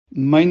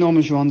My naam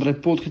is Johandré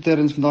Potgieter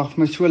en het is vandag vir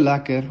my so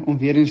lekker om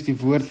weer eens die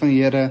woord van die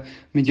Here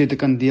met jou te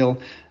kan deel.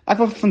 Ek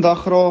wil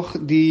vandag graag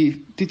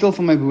die titel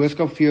van my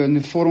boodskap vir jou in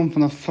die vorm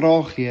van 'n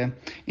vraag gee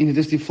en dit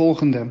is die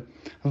volgende: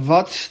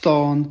 Wat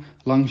staan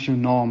langs jou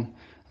naam?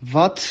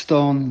 Wat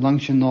staan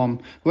langs jou naam?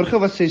 Hoor gou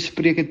wat sê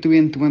Spreuke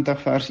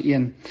 22 vers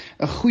 1.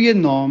 'n Goeie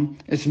naam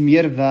is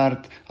meer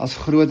werd as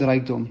groot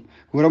rykdom.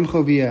 Hoor hom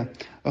gou weer.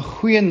 'n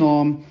Goeie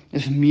naam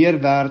is meer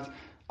werd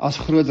as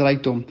groot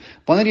rykdom.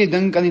 Wanneer jy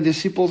dink aan die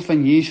disippels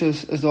van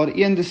Jesus, is daar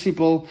een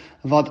disipel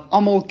wat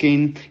almal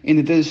ken en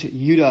dit is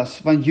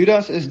Judas. Want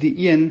Judas is die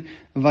een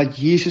wat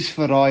Jesus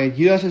verraai het.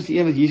 Judas is die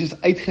een wat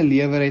Jesus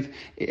uitgelewer het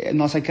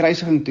na sy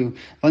kruisiging toe.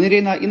 Wanneer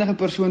jy na enige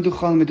persoon toe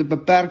gaan met 'n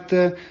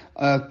beperkte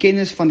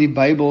kennis van die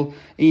Bybel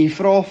en jy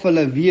vra vir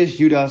hulle wie is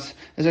Judas,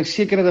 is ek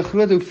seker dat 'n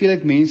groot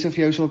hoeveelheid mense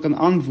vir jou sal kan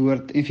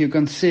antwoord en vir jou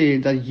kan sê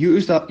dat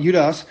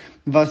Judas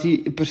was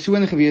die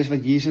persoon gewees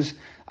wat Jesus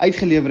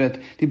uitgelewer het.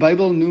 Die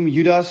Bybel noem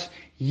Judas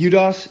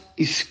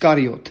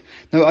Iskariot.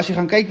 Nou as jy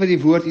gaan kyk wat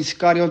die woord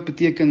Iskariot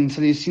beteken,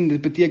 sal jy sien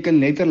dit beteken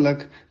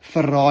letterlik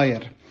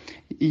verraaier.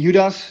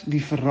 Judas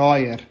die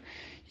verraaier.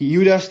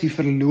 Judas die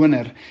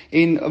verloner.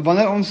 En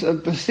wanneer ons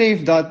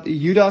besef dat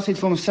Judas het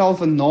vir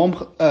homself 'n naam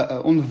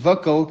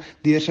ontwikkel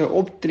deur sy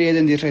optrede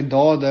en deur sy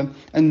dade,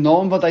 'n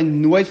naam wat hy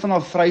nooit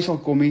vanaf vry sal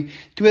kom nie,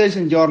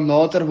 2000 jaar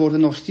later word hy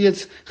nog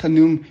steeds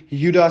genoem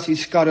Judas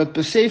Iskariot,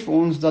 besef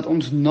ons dat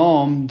ons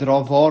naam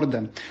dra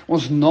waarde,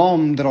 ons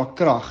naam dra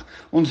krag,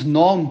 ons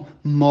naam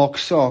maak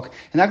saak.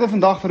 En ek wil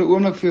vandag vir 'n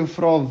oomblik vir jou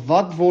vra,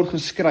 wat word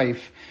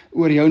geskryf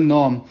oor jou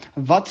naam?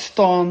 Wat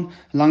staan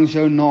langs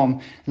jou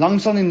naam?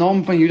 Langs aan die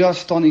naam van Judas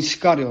staan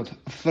Iskariot,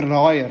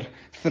 verraaier,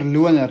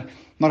 verloner.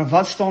 Maar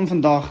wat staan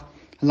vandag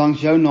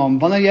langs jou naam?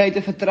 Wanneer jy uit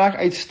 'n vertrek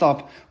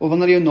uitstap, of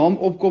wanneer jou naam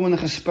opkom in 'n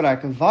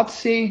gesprek, wat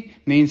sê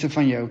mense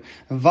van jou?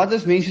 Wat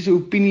is mense se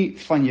opinie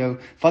van jou?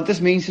 Wat is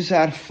mense se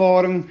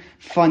ervaring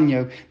van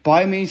jou?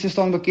 Baie mense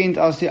staan bekend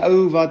as die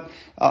ou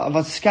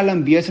wat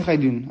skelm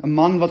besigheid doen, 'n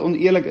man wat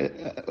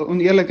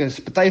oneerlik is.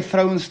 Party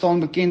vrouens staan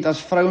bekend as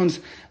vrouens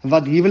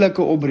wat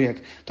huwelike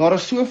opbreek. Daar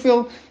is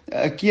soveel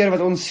keer wat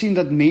ons sien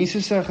dat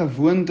mense se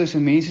gewoontes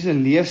en mense se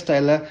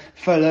leefstyle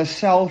vir hulle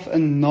self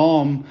 'n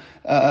naam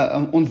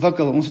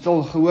ontwikkel. Ons het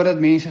al gehoor dat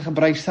mense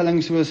gebruik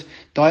stellings soos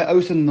daai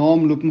ou se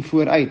naam loop hom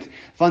vooruit,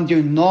 want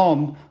jou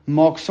naam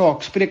maak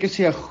saak. Spreuke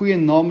sê 'n goeie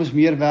naam is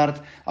meer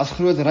werd as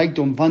groot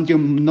rykdom, want jou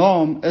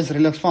naam is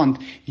relevant.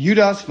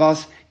 Judas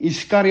was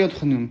Iskariot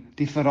genoem,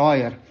 die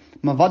verraaier.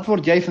 Maar wat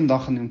word jy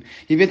vandag genoem?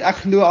 Jy weet, ek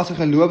glo as 'n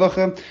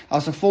gelowige,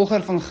 as 'n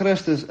volger van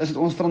Christus, is dit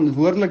ons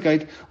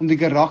verantwoordelikheid om die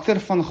karakter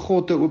van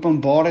God te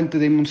openbaar en te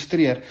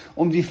demonstreer,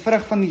 om die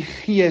vrug van die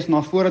Gees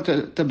na vore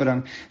te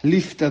bring,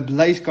 liefde,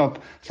 blydskap,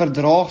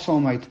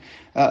 verdraagsaamheid,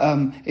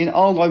 en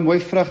al daai mooi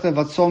vrugte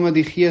wat saam met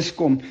die Gees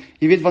kom.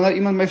 Jy weet, wanneer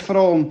iemand my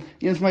vra om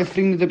een van my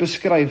vriende te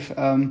beskryf,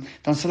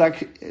 dan sal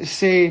ek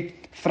sê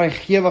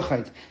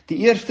vrygewigheid. Die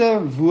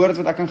eerste woord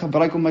wat ek kan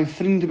gebruik om my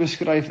vriend te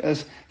beskryf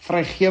is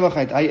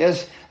vrygewigheid. Hy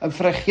is 'n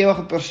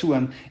vrygewige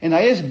persoon en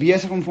hy is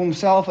besig om vir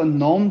homself 'n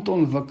naam te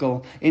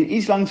ontwikkel en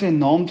iets langs sy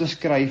naam te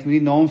skryf met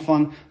die naam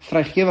van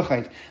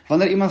vrygewigheid.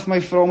 Wanneer iemand vir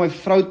my vra om my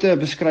vrou te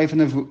beskryf in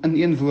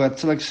een woord,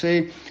 sal ek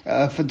sê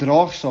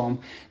verdraagsaam,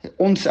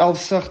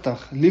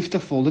 onselfsugtig,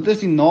 liefdevol. Dit is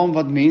die naam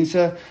wat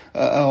mense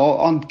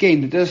aan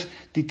ken. Dit is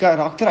die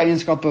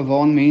karaktereienskappe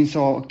waaraan mense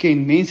haar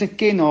ken. Mense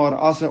ken haar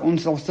as 'n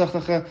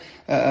onselfsugtige,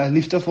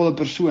 liefdevolle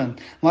persoon.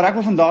 Maar ek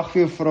wil vandag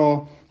vir jou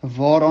vra,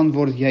 waaraan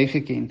word jy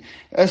geken?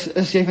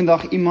 Is jy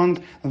vandag iemand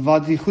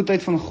wat die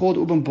goedheid van God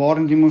openbaar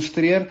en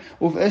demonstreer?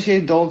 Of is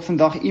jy dalk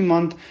vandag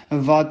iemand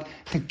wat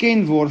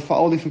geken word vir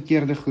al die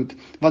verkeerde goed?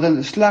 Wat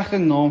 'n slegte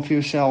naam vir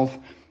jouself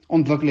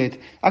ontwikkel het.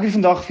 Ek het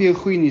vandag vir jou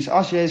goeie nuus.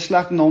 As jy 'n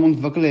slegte naam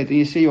ontwikkel het en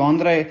jy sê,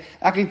 Johandré,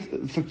 ek het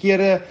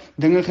verkeerde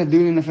dinge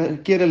gedoen en 'n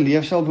verkeerde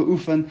leefstyl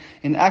beoefen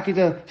en ek het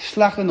 'n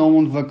slegte naam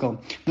ontwikkel,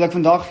 wil ek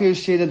vandag vir jou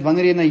sê dat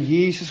wanneer jy na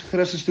Jesus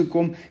Christus toe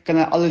kom, kan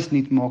hy alles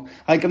nuut maak.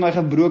 Hy kan my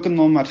gebroke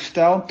naam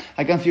herstel.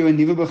 Hy kan vir jou 'n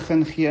nuwe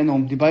begin gee in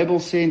hom. Die Bybel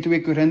sê in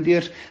 2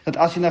 Korintiërs dat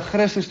as jy na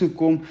Christus toe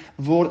kom,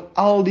 word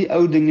al die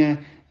ou dinge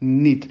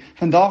nuut.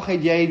 Vandag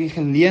het jy die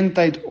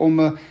geleentheid om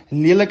 'n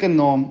lelike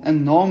naam,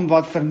 'n naam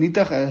wat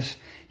vernietig is,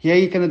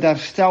 jy kan dit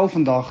herstel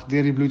vandag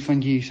deur die bloed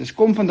van Jesus.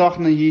 Kom vandag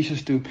na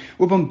Jesus toe,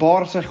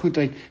 openbaar sy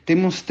goedheid,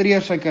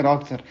 demonstreer sy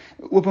karakter,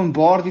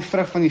 openbaar die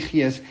vrug van die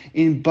Gees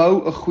en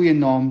bou 'n goeie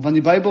naam, want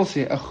die Bybel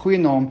sê 'n goeie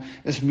naam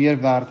is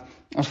meer werd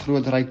as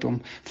groot rykdom.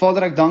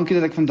 Vader, ek dank U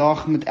dat ek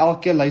vandag met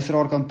elke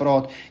luisteraar kan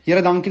praat.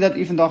 Here, dankie dat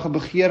U vandag 'n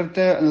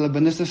begeerte in hulle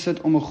binneste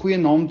sit om 'n goeie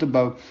naam te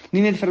bou.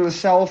 Nie net vir hulle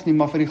self nie,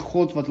 maar vir die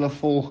God wat hulle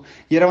volg.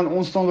 Here, want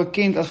ons staan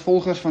bekend as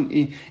volgers van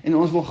U en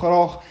ons wil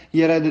graag,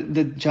 Here,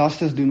 dit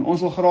justice doen.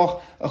 Ons wil graag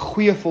 'n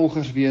goeie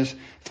volgers wees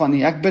van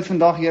U. Ek bid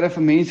vandag, Here,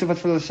 vir mense wat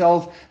vir hulle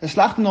self 'n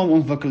slegte naam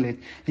ontwikkel het.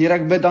 Here,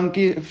 ek bid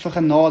dankie vir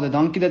genade.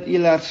 Dankie dat U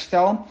hulle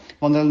herstel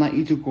wanneer hulle na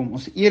U toe kom.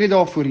 Ons eer U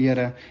daarvoor,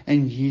 Here,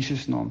 in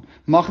Jesus naam.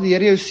 Mag die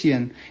Here jou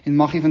seën en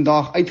mag jy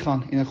vandag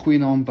uitgaan en 'n goeie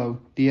naam bou.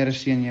 Die Here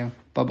seën jou.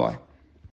 Bye bye.